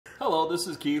Hello, this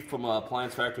is Keith from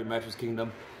Appliance Factory Mattress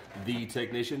Kingdom, the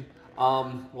technician.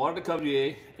 Wanted to come to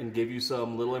you and give you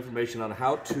some little information on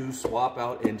how to swap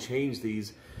out and change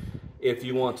these if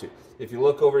you want to. If you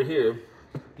look over here,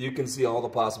 you can see all the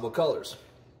possible colors.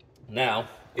 Now,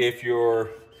 if you're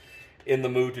in the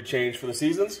mood to change for the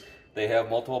seasons, they have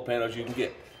multiple panels you can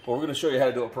get. But we're going to show you how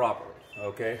to do it properly.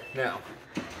 Okay, now,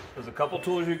 there's a couple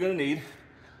tools you're going to need.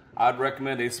 I'd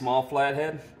recommend a small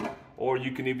flathead, or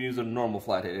you can even use a normal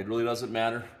flathead. It really doesn't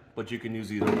matter, but you can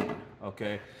use either one,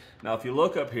 okay? Now, if you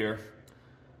look up here,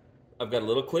 I've got a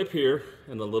little clip here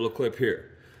and a little clip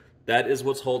here. That is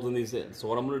what's holding these in. So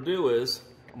what I'm gonna do is,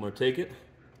 I'm gonna take it,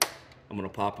 I'm gonna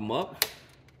pop them up,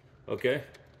 okay?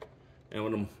 And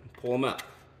I'm gonna pull them out.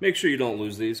 Make sure you don't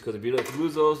lose these, because if you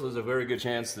lose those, there's a very good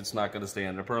chance it's not gonna stay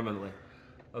in there permanently.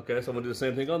 Okay, so I'm gonna do the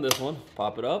same thing on this one.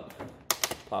 Pop it up,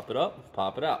 pop it up,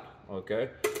 pop it out, okay?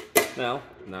 Now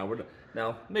we're done.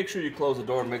 Now, make sure you close the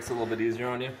door. It makes it a little bit easier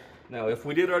on you. Now, if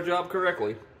we did our job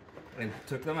correctly and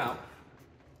took them out,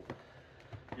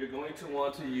 you're going to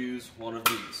want to use one of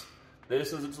these.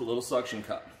 This is a little suction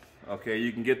cup. Okay,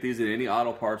 you can get these at any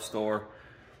auto parts store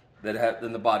that have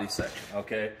in the body section.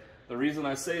 Okay, the reason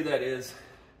I say that is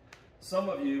some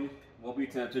of you will be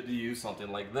tempted to use something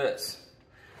like this.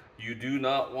 You do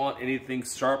not want anything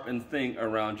sharp and thin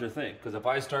around your thing, because if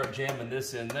I start jamming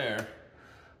this in there,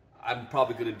 I'm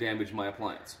probably going to damage my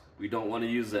appliance. We don't want to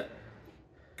use that.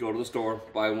 Go to the store,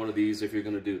 buy one of these if you're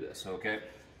going to do this, okay?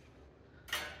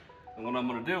 And what I'm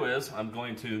going to do is, I'm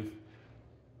going to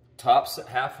top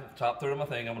third of my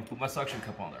thing, I'm going to put my suction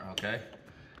cup on there, okay?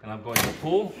 And I'm going to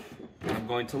pull, and I'm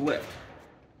going to lift.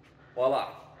 Voila,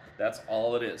 that's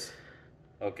all it is,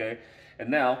 okay?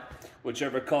 And now,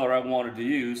 whichever color I wanted to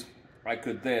use, I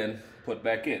could then put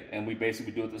back in. And we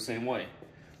basically do it the same way.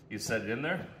 You set it in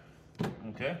there,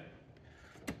 okay?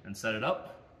 And set it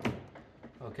up,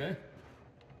 okay?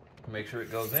 Make sure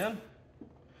it goes in,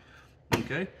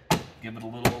 okay? Give it a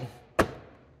little,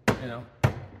 you know,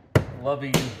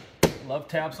 love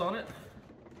taps on it,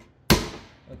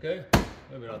 okay?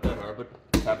 Maybe not that hard,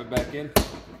 but tap it back in.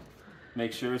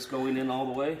 Make sure it's going in all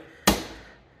the way,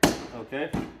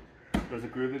 okay? There's a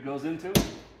groove it goes into,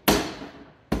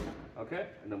 okay?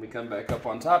 And then we come back up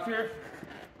on top here,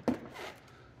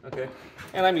 okay?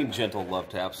 And I mean gentle love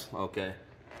taps, okay?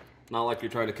 Not like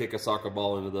you're trying to kick a soccer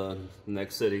ball into the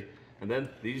next city. And then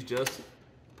these just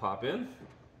pop in.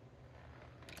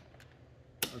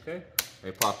 Okay,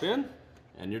 they pop in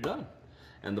and you're done.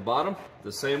 And the bottom,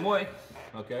 the same way.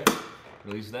 Okay,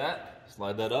 release that,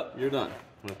 slide that up, you're done.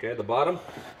 Okay, the bottom,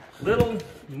 little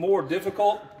more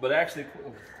difficult, but actually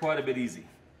quite a bit easy.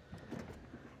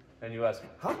 And you ask,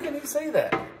 how can he say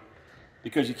that?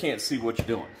 Because you can't see what you're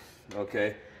doing,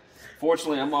 okay?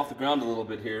 Fortunately, I'm off the ground a little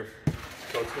bit here,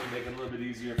 so it's going to make it a little bit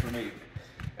easier for me.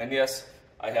 And yes,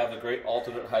 I have a great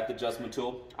alternate height adjustment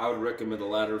tool. I would recommend a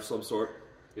ladder of some sort.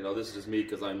 You know, this is just me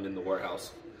because I'm in the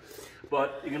warehouse.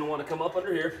 But you're going to want to come up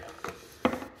under here.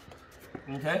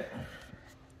 Okay?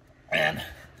 And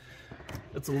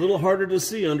it's a little harder to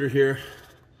see under here,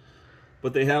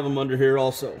 but they have them under here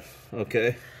also.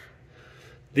 Okay?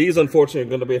 These, unfortunately, are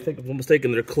going to be, I think if I'm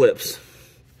mistaken, they're clips.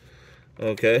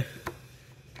 Okay?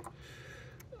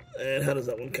 And how does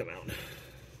that one come out?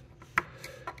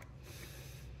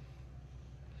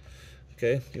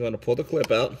 Okay, you want to pull the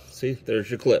clip out. See, there's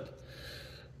your clip.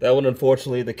 That one,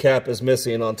 unfortunately, the cap is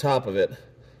missing on top of it.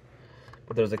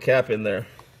 But there's a cap in there.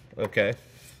 Okay.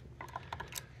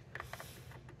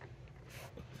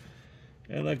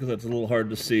 And like I said, it's a little hard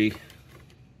to see.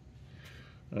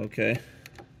 Okay.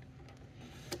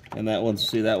 And that one's,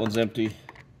 see, that one's empty.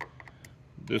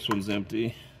 This one's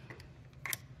empty.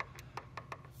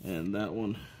 And that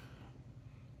one,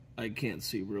 I can't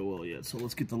see real well yet, so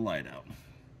let's get the light out.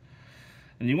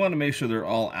 And you want to make sure they're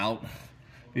all out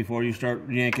before you start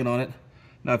yanking on it.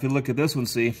 Now, if you look at this one,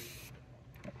 see,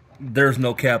 there's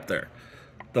no cap there.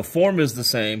 The form is the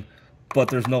same, but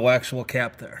there's no actual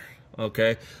cap there,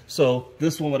 okay? So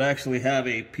this one would actually have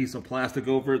a piece of plastic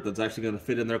over it that's actually going to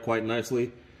fit in there quite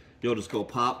nicely. You'll just go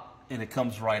pop, and it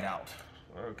comes right out,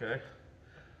 okay?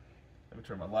 Let me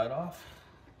turn my light off.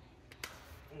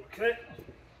 Okay,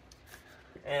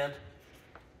 and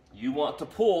you want to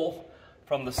pull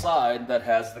from the side that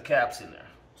has the caps in there.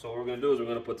 So what we're going to do is we're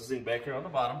going to put this thing back here on the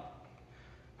bottom.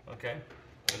 Okay,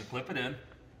 we're going to clip it in.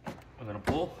 We're going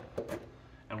to pull,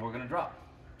 and we're going to drop,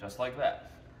 just like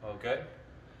that. Okay,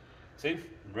 see,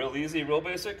 real easy, real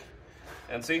basic.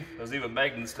 And see, there's even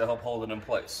magnets to help hold it in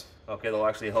place. Okay, they'll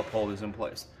actually help hold this in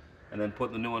place. And then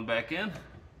put the new one back in.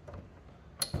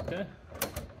 Okay.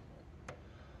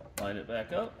 Line it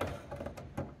back up,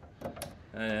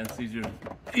 and it's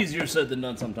easier said than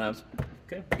done sometimes.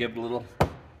 Okay, give it a little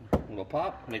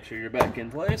pop. Make sure you're back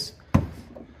in place.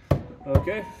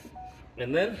 Okay,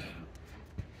 and then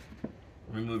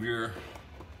remove your,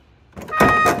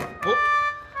 whoop,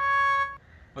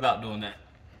 without doing that.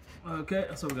 Okay,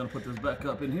 so we're gonna put this back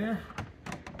up in here.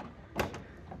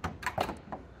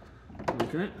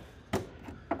 Okay,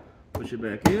 push it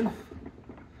back in.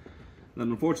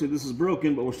 And unfortunately this is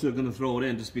broken, but we're still gonna throw it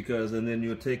in just because, and then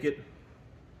you'll take it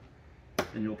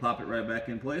and you'll pop it right back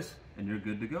in place and you're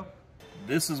good to go.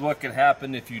 This is what can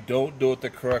happen if you don't do it the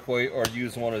correct way or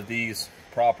use one of these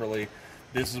properly.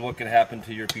 This is what can happen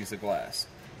to your piece of glass.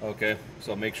 Okay,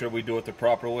 so make sure we do it the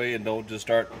proper way and don't just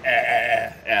start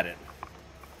at it.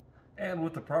 And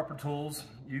with the proper tools,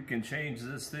 you can change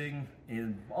this thing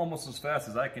in almost as fast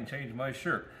as I can change my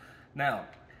shirt. Now,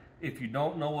 if you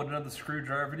don't know what another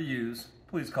screwdriver to use,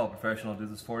 please call a professional to do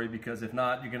this for you, because if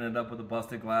not, you're gonna end up with a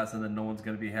busted glass and then no one's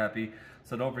gonna be happy.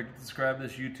 So don't forget to subscribe to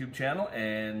this YouTube channel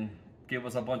and give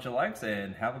us a bunch of likes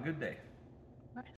and have a good day.